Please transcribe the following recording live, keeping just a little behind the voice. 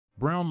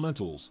Brown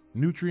lentils,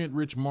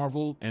 nutrient-rich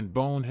marvel and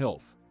bone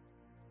health.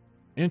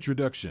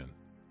 Introduction.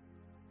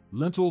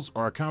 Lentils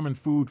are a common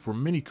food for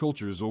many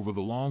cultures over the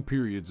long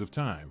periods of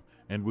time,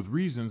 and with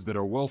reasons that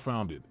are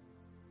well-founded.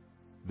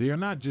 They are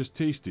not just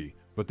tasty,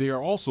 but they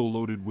are also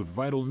loaded with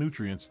vital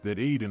nutrients that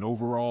aid in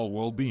overall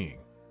well-being.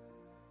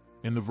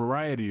 In the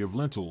variety of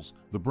lentils,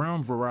 the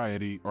brown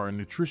variety are a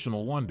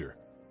nutritional wonder.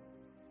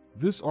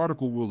 This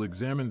article will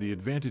examine the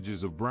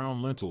advantages of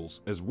brown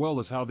lentils as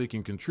well as how they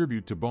can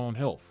contribute to bone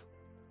health.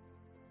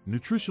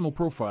 Nutritional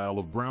profile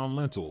of brown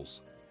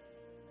lentils.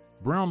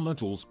 Brown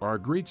lentils are a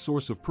great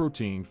source of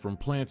protein from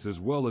plants as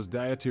well as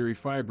dietary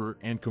fiber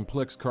and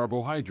complex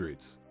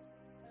carbohydrates.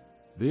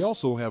 They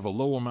also have a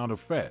low amount of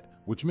fat,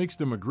 which makes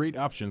them a great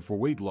option for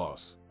weight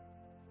loss.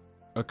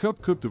 A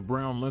cup cooked of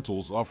brown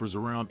lentils offers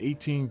around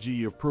 18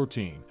 g of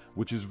protein,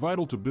 which is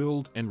vital to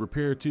build and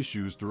repair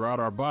tissues throughout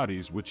our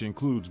bodies, which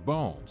includes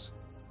bones.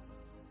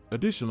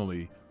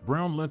 Additionally,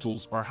 brown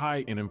lentils are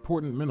high in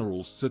important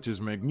minerals such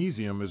as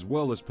magnesium as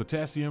well as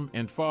potassium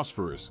and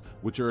phosphorus,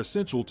 which are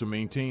essential to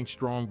maintain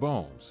strong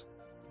bones.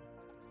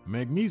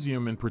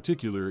 Magnesium in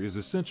particular is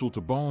essential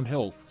to bone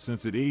health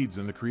since it aids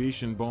in the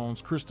creation of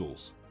bones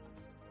crystals.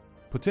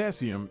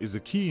 Potassium is a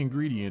key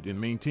ingredient in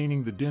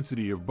maintaining the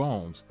density of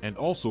bones and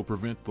also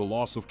prevent the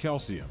loss of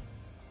calcium.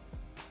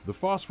 The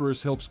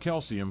phosphorus helps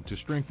calcium to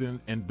strengthen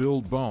and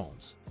build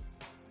bones.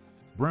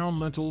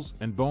 Brown lentils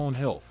and bone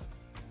health.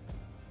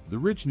 The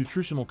rich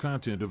nutritional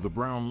content of the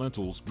brown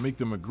lentils make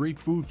them a great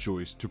food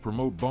choice to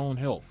promote bone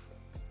health.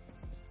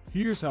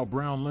 Here's how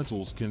brown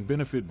lentils can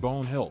benefit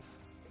bone health.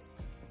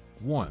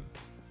 1.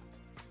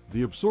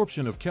 The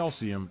absorption of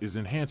calcium is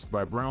enhanced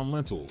by brown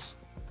lentils.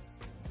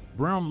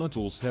 Brown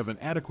lentils have an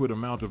adequate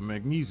amount of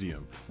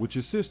magnesium, which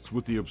assists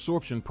with the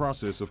absorption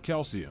process of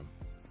calcium.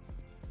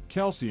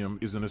 Calcium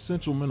is an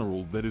essential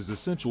mineral that is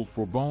essential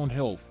for bone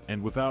health,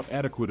 and without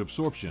adequate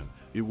absorption,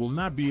 it will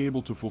not be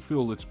able to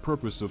fulfill its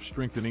purpose of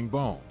strengthening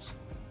bones.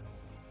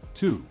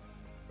 2.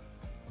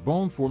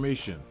 Bone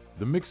formation.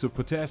 The mix of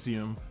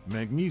potassium,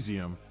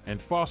 magnesium, and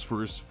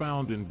phosphorus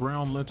found in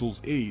brown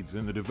lentils aids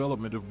in the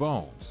development of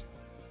bones.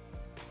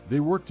 They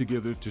work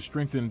together to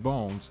strengthen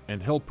bones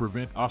and help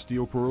prevent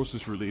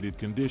osteoporosis-related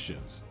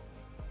conditions.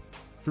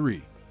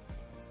 3.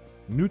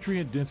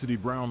 Nutrient density.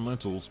 Brown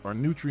lentils are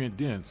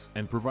nutrient-dense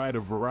and provide a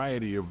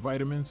variety of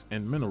vitamins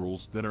and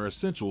minerals that are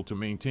essential to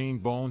maintain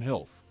bone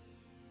health.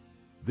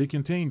 They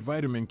contain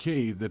vitamin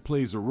K that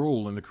plays a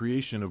role in the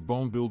creation of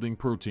bone-building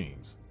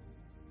proteins.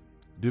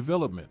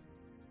 Development.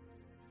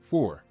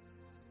 4.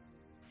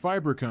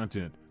 Fiber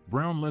content.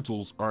 Brown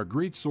lentils are a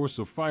great source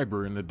of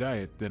fiber in the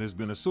diet that has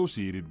been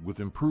associated with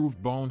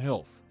improved bone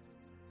health.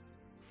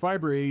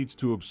 Fiber aids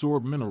to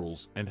absorb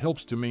minerals and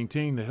helps to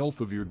maintain the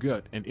health of your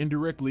gut and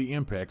indirectly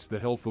impacts the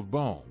health of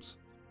bones.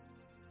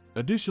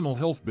 Additional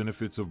health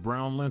benefits of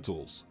brown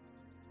lentils.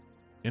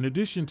 In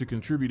addition to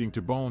contributing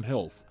to bone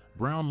health,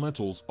 brown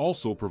lentils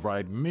also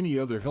provide many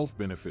other health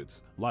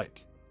benefits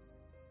like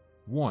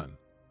 1.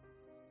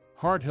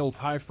 Heart health.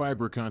 High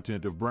fiber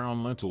content of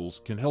brown lentils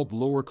can help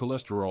lower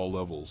cholesterol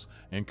levels,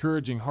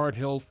 encouraging heart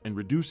health and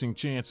reducing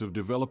chance of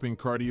developing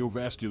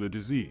cardiovascular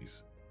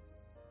disease.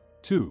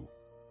 2.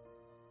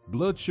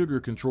 Blood sugar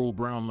control.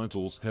 Brown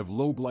lentils have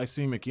low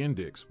glycemic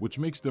index, which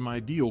makes them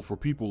ideal for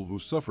people who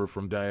suffer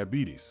from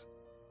diabetes.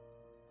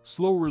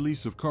 Slow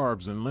release of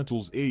carbs in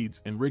lentils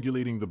aids in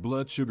regulating the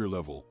blood sugar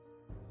level.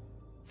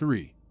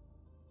 3.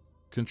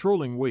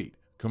 Controlling weight.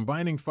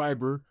 Combining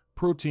fiber,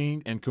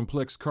 protein, and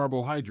complex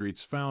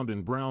carbohydrates found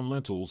in brown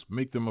lentils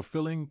make them a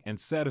filling and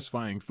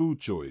satisfying food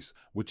choice,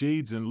 which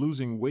aids in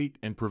losing weight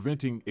and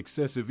preventing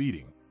excessive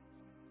eating.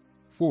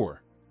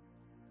 4.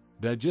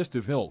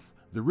 Digestive health.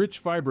 The rich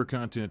fiber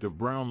content of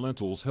brown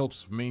lentils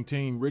helps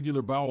maintain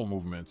regular bowel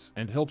movements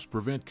and helps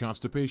prevent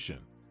constipation.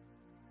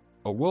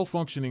 A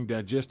well-functioning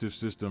digestive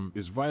system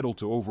is vital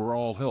to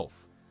overall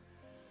health.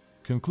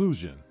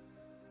 Conclusion.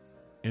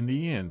 In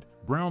the end,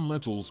 brown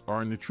lentils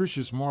are a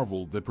nutritious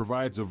marvel that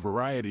provides a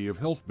variety of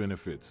health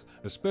benefits,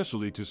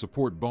 especially to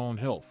support bone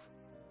health.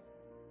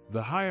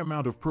 The high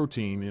amount of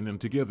protein in them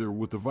together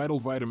with the vital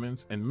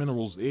vitamins and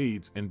minerals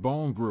aids in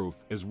bone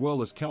growth as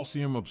well as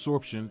calcium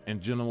absorption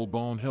and general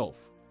bone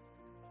health.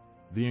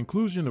 The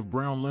inclusion of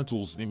brown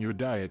lentils in your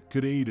diet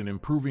could aid in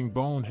improving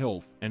bone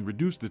health and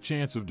reduce the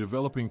chance of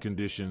developing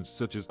conditions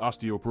such as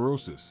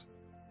osteoporosis.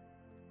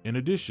 In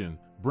addition,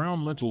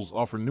 brown lentils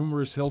offer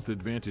numerous health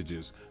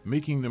advantages,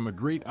 making them a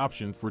great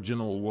option for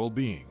general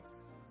well-being.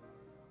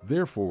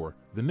 Therefore,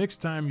 the next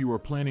time you are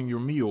planning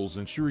your meals,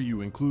 ensure you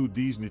include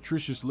these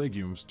nutritious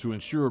legumes to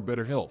ensure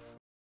better health.